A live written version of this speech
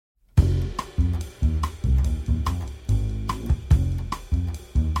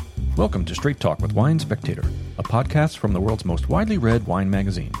Welcome to Straight Talk with Wine Spectator, a podcast from the world's most widely read wine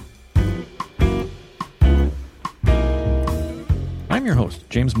magazine. I'm your host,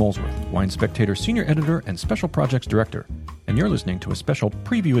 James Molesworth, Wine Spectator Senior Editor and Special Projects Director, and you're listening to a special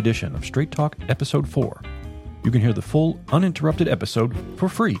preview edition of Straight Talk Episode 4. You can hear the full, uninterrupted episode for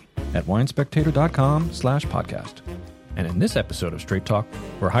free at winespectator.com/podcast. And in this episode of Straight Talk,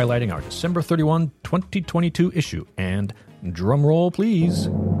 we're highlighting our December 31, 2022 issue, and drum roll, please,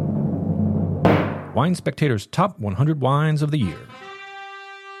 Wine Spectator's Top 100 Wines of the Year.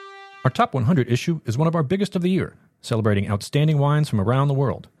 Our Top 100 issue is one of our biggest of the year, celebrating outstanding wines from around the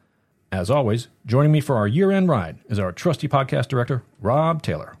world. As always, joining me for our year-end ride is our trusty podcast director, Rob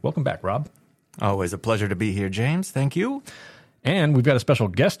Taylor. Welcome back, Rob. Always a pleasure to be here, James. Thank you. And we've got a special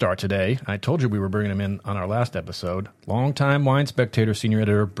guest star today. I told you we were bringing him in on our last episode. Longtime Wine Spectator Senior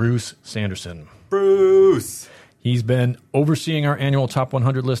Editor, Bruce Sanderson. Bruce! He's been overseeing our annual Top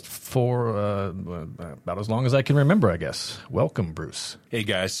 100 list for about as long as I can remember, I guess. Welcome, Bruce. Hey,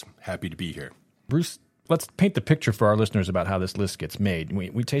 guys. Happy to be here. Bruce, let's paint the picture for our listeners about how this list gets made.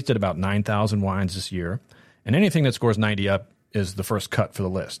 We tasted about 9,000 wines this year, and anything that scores 90 up is the first cut for the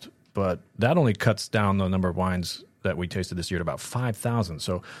list. But that only cuts down the number of wines that we tasted this year to about 5,000.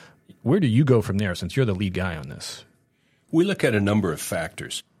 So where do you go from there, since you're the lead guy on this? We look at a number of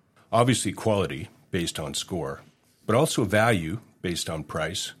factors. Obviously, quality, based on score, but also value, based on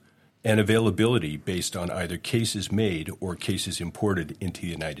price, and availability, based on either cases made or cases imported into the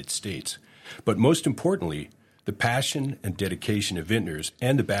United States. But most importantly, the passion and dedication of vintners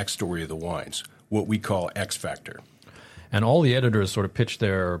and the backstory of the wines, what we call X Factor. And all the editors sort of pitch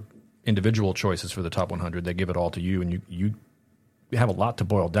their individual choices for the top 100. They give it all to you, and you have a lot to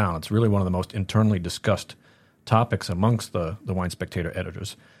boil down. It's really one of the most internally discussed topics amongst the Wine Spectator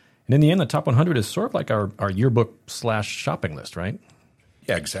editors. And in the end, the top 100 is sort of like our yearbook/shopping list, right?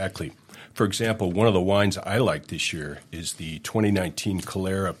 Yeah, exactly. For example, one of the wines I like this year is the 2019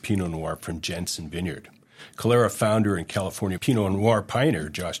 Calera Pinot Noir from Jensen Vineyard. Calera founder and California Pinot Noir pioneer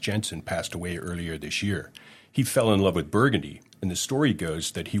Josh Jensen passed away earlier this year. He fell in love with Burgundy, and the story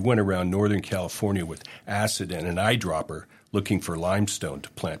goes that he went around Northern California with acid and an eyedropper looking for limestone to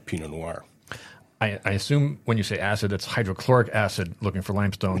plant Pinot Noir. I assume when you say acid, it's hydrochloric acid looking for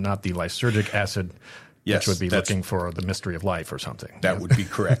limestone, not the lysergic acid, Yes, which would be looking for the mystery of life or something. That would be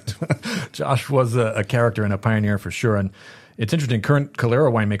correct. Josh was a character and a pioneer for sure. And it's interesting, current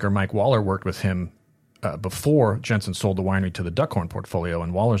Calera winemaker Mike Waller worked with him before Jensen sold the winery to the Duckhorn portfolio,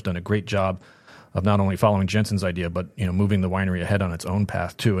 and Waller's done a great job of not only following Jensen's idea, but moving the winery ahead on its own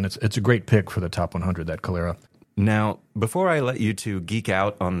path too. And it's a great pick for the top 100, that Calera. Now, before I let you two geek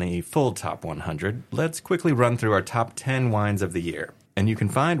out on the full top 100, let's quickly run through our top 10 wines of the year. And you can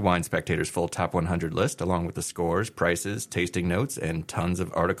find Wine Spectator's full top 100 list, along with the scores, prices, tasting notes, and tons of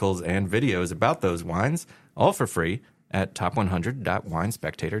articles and videos about those wines, all for free at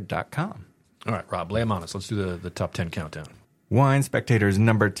top100.winespectator.com. All right, Rob, lay them on us. Let's do the top 10 countdown. Wine Spectator's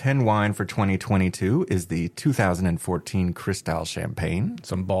number 10 wine for 2022 is the 2014 Cristal Champagne.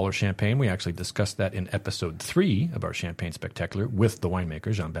 Some baller champagne. We actually discussed that in episode 3 of our Champagne Spectacular with the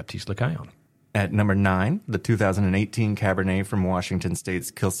winemaker Jean-Baptiste Lecaillon. At number 9, the 2018 Cabernet from Washington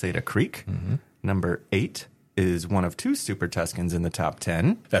State's Kilsada Creek. Mm-hmm. Number 8 is one of 2 Super Tuscans in the top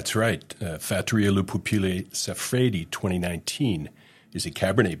 10. That's right. Fattoria Le Pupille Saffredi 2019 is a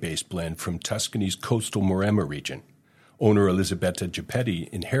Cabernet-based blend from Tuscany's coastal Maremma region. Owner Elisabetta Geppetti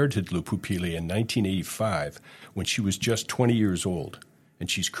inherited Le Pupille in 1985 when she was just 20 years old, and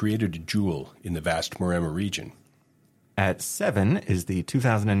she's created a jewel in the vast Maremma region. At 7 is the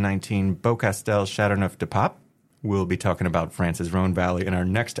 2019 Beaucastel Chateauneuf du Pape. We'll be talking about France's Rhone Valley in our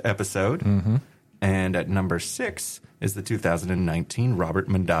next episode. Mm-hmm. And at number 6 is the 2019 Robert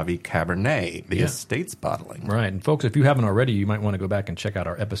Mondavi Cabernet, the Estates bottling. Right. And folks, if you haven't already, you might want to go back and check out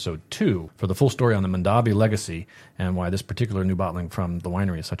our episode 2 for the full story on the Mondavi legacy and why this particular new bottling from the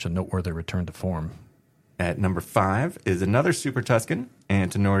winery is such a noteworthy return to form. At number 5 is another Super Tuscan,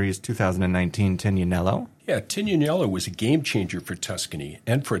 Antinori's 2019 Tignanello. Yeah, Tignanello was a game changer for Tuscany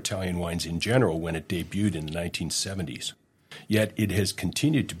and for Italian wines in general when it debuted in the 1970s. Yet it has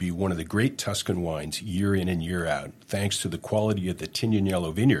continued to be one of the great Tuscan wines year in and year out, thanks to the quality of the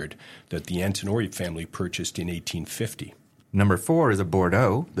Tignanello vineyard that the Antinori family purchased in 1850. Number 4 is a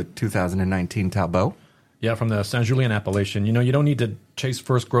Bordeaux, the 2019 Talbot. Yeah, from the Saint-Julien appellation. You don't need to chase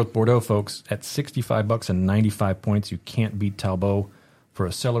first growth Bordeaux, folks. At $65 and 95 points, you can't beat Talbot for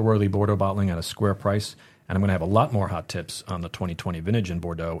a cellar-worthy Bordeaux bottling at a square price. And I'm going to have a lot more hot tips on the 2020 vintage in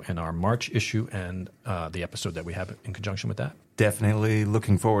Bordeaux in our March issue and the episode that we have in conjunction with that. Definitely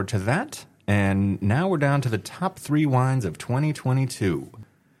looking forward to that. And now we're down to the top 3 wines of 2022.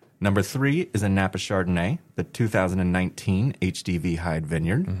 Number 3 is a Napa Chardonnay, the 2019 HDV Hyde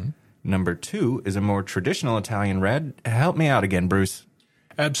Vineyard. Number 2 is a more traditional Italian red. Help me out again, Bruce.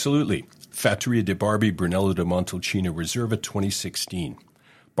 Absolutely. Fattoria de Barbi Brunello di Montalcino Reserva 2016.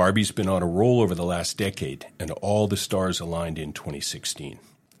 Barbi's been on a roll over the last decade, and all the stars aligned in 2016.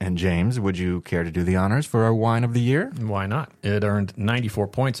 And James, would you care to do the honors for our wine of the year? Why not? It earned 94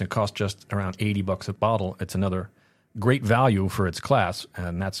 points and cost just around $80 a bottle. It's another great value for its class,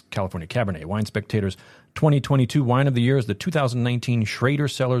 and that's California Cabernet. Wine Spectator's 2022 Wine of the Year is the 2019 Schrader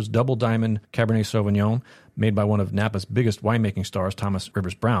Cellars Double Diamond Cabernet Sauvignon, made by one of Napa's biggest winemaking stars, Thomas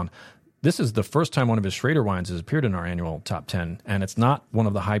Rivers Brown. This is the first time one of his Schrader wines has appeared in our annual top 10, and it's not one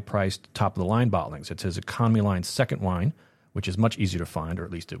of the high-priced, top-of-the-line bottlings. It's his economy line second wine, which is much easier to find, or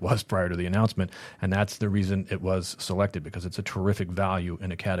at least it was prior to the announcement, and that's the reason it was selected, because it's a terrific value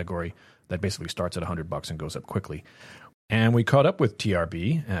in a category that basically starts at $100 and goes up quickly. And we caught up with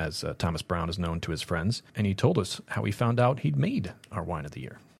TRB, as Thomas Brown is known to his friends, and he told us how he found out he'd made our Wine of the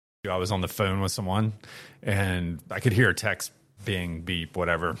Year. I was on the phone with someone, and I could hear a text being beep,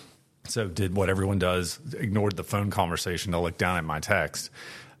 whatever. So did what everyone does, ignored the phone conversation to look down at my text.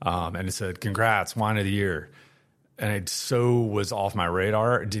 And it said, "Congrats, Wine of the Year." And it so was off my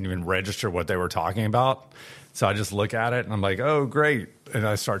radar, it didn't even register what they were talking about. So I just look at it, and I'm like, oh, great. And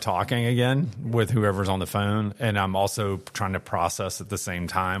I start talking again with whoever's on the phone. And I'm also trying to process at the same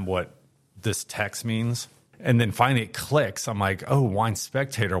time what this text means. And then finally it clicks. I'm like, oh, Wine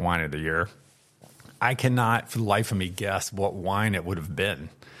Spectator Wine of the Year. I cannot, for the life of me, guess what wine it would have been.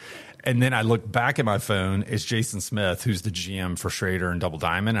 And then I look back at my phone. It's Jason Smith, who's the GM for Schrader and Double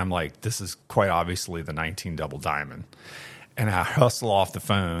Diamond. I'm like, this is quite obviously the 19 Double Diamond. And I hustle off the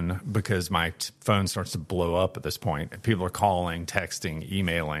phone because my phone starts to blow up at this point. People are calling, texting,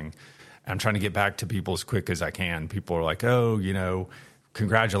 emailing. I'm trying to get back to people as quick as I can. People are like, oh,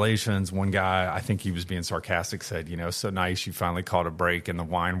 congratulations. One guy, I think he was being sarcastic, said, so nice you finally caught a break in the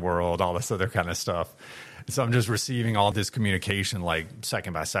wine world, all this other kind of stuff. So I'm just receiving all this communication like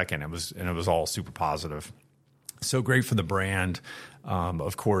second by second. It was all super positive. So great for the brand.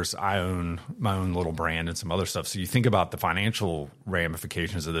 Of course, I own my own little brand and some other stuff. So you think about the financial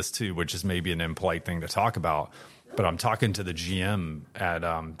ramifications of this too, which is maybe an impolite thing to talk about. But I'm talking to the GM at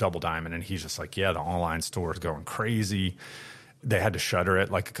Double Diamond, and he's just like, yeah, the online store is going crazy. They had to shutter it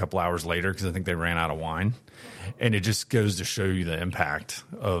like a couple hours later because I think they ran out of wine. And it just goes to show you the impact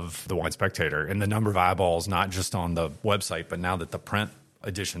of the Wine Spectator and the number of eyeballs, not just on the website, but now that the print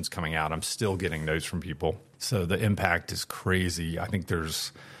edition's coming out, I'm still getting those from people. So the impact is crazy. I think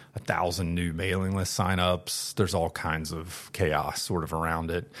there's 1,000 new mailing list signups. There's all kinds of chaos sort of around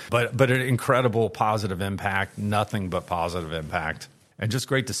it. But an incredible positive impact, nothing but positive impact. And just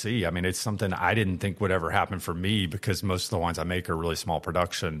great to see. I mean, it's something I didn't think would ever happen for me because most of the wines I make are really small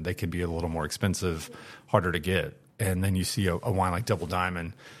production. They can be a little more expensive, harder to get. And then you see a wine like Double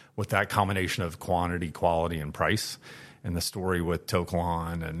Diamond with that combination of quantity, quality, and price, and the story with To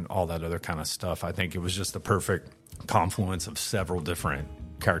Kalon and all that other kind of stuff. I think it was just the perfect confluence of several different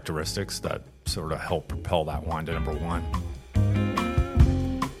characteristics that sort of helped propel that wine to number one.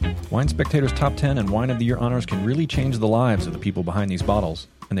 Wine Spectator's Top 10 and Wine of the Year honors can really change the lives of the people behind these bottles,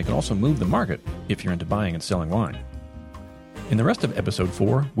 and they can also move the market if you're into buying and selling wine. In the rest of Episode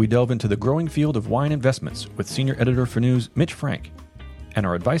 4, we delve into the growing field of wine investments with Senior Editor for News, Mitch Frank. And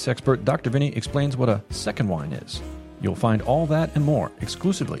our advice expert, Dr. Vinny, explains what a second wine is. You'll find all that and more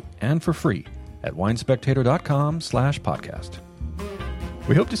exclusively and for free at winespectator.com/podcast.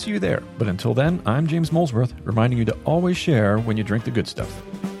 We hope to see you there, but until then, I'm James Molesworth, reminding you to always share when you drink the good stuff.